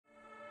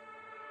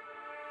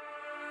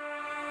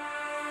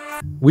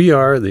We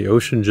are the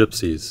Ocean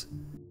Gypsies,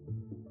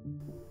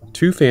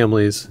 two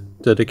families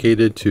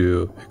dedicated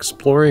to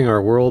exploring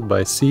our world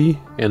by sea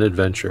and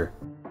adventure.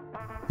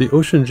 The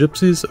Ocean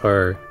Gypsies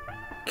are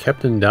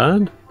Captain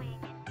Don,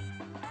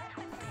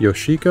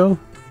 Yoshiko,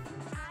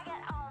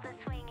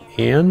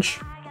 Ange,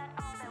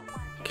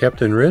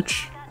 Captain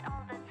Rich,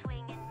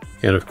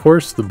 and of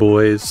course the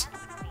boys,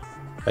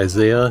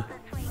 Isaiah,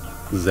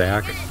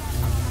 Zach,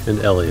 and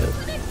Elliot.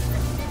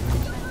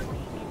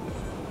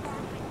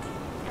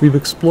 We've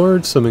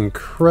explored some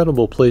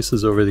incredible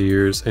places over the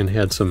years and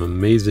had some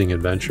amazing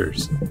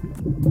adventures.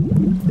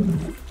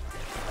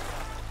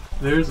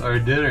 There's our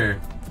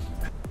dinner.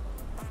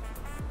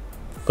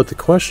 But the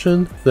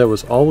question that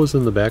was always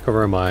in the back of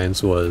our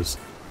minds was,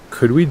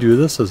 could we do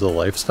this as a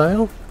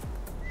lifestyle?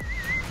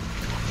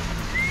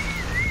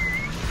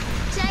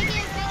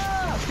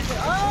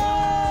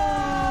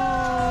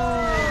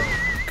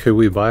 Could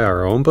we buy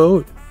our own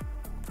boat,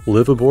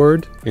 live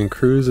aboard, and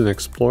cruise and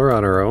explore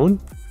on our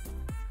own?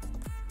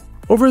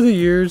 Over the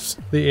years,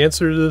 the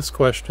answer to this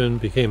question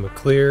became a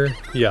clear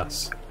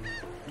yes.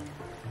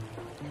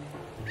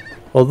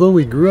 Although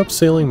we grew up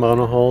sailing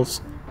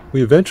monohulls,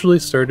 we eventually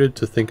started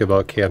to think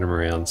about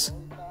catamarans.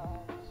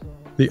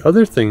 The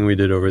other thing we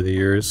did over the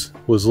years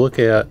was look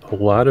at a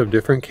lot of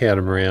different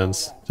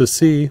catamarans to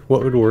see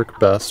what would work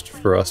best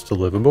for us to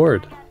live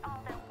aboard.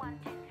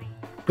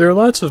 There are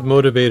lots of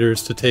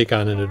motivators to take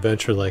on an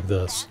adventure like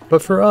this,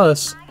 but for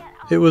us,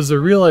 it was the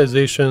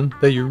realization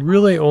that you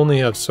really only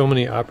have so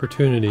many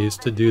opportunities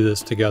to do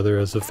this together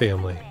as a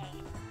family.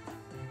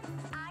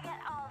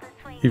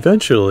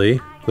 Eventually,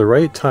 the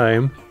right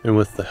time, and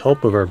with the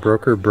help of our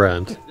broker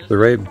Brent, the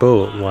right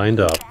boat lined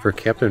up for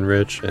Captain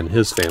Rich and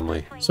his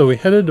family. So we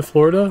headed to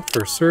Florida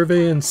for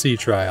survey and sea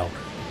trial.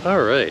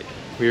 Alright,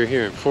 we are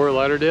here in Fort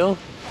Lauderdale.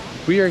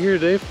 We are here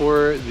today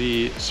for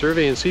the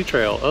survey and sea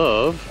trial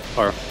of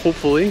our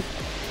hopefully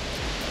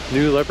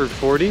new Leopard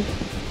 40,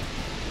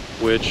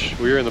 which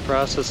we are in the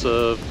process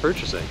of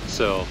purchasing.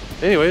 So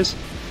anyways,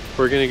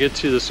 we're gonna get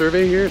to the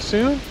survey here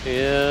soon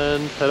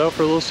and head out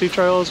for a little sea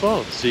trial as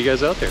well. See you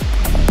guys out there.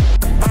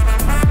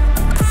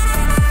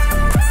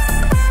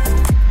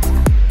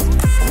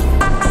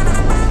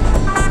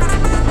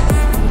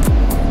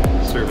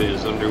 Survey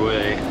is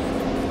underway.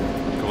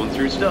 Going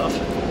through stuff.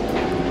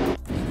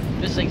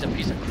 This thing's a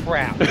piece of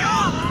crap.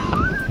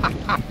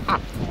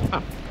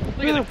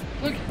 Look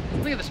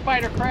at the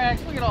spider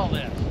cracks. Look at all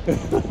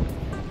this.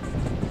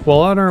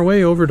 While on our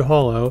way over to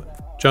haul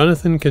out,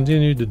 Jonathan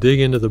continued to dig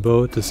into the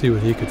boat to see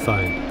what he could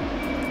find.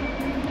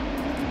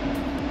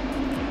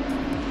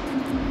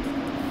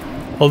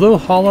 Although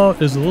haul out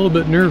is a little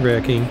bit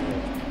nerve-wracking,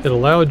 it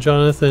allowed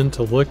Jonathan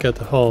to look at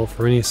the hull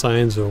for any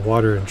signs of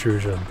water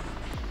intrusion.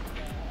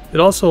 It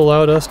also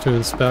allowed us to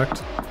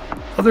inspect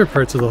other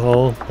parts of the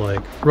hull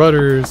like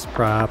rudders,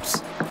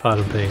 props,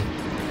 bottom paint.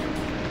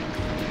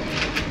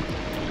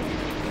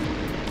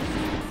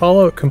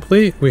 Haul out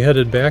complete, we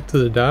headed back to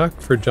the dock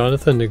for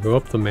Jonathan to go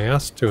up the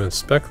mast to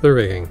inspect the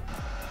rigging.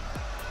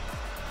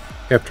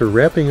 After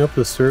wrapping up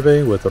the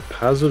survey with a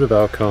positive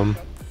outcome,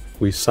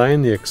 we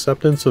signed the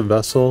acceptance of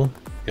vessel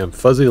and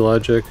Fuzzy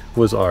Logic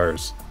was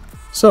ours.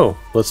 So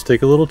let's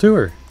take a little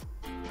tour.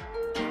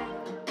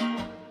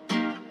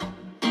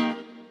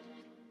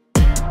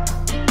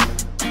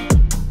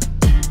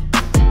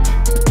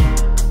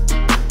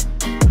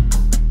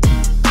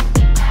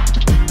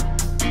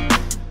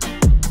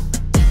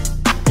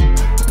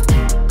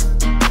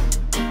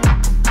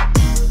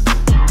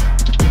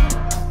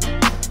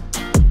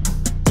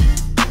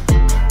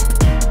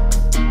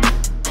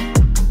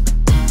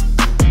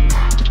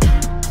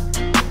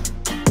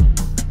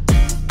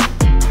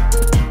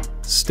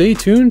 Stay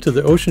tuned to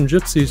the Ocean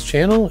Gypsies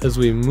channel as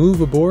we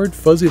move aboard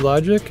Fuzzy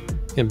Logic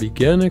and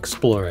begin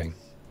exploring.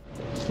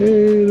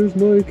 Hey, there's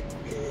Mike.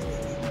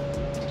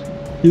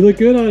 You look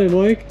good on it,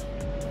 Mike.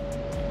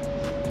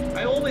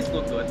 I always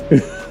look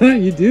good.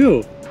 You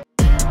do.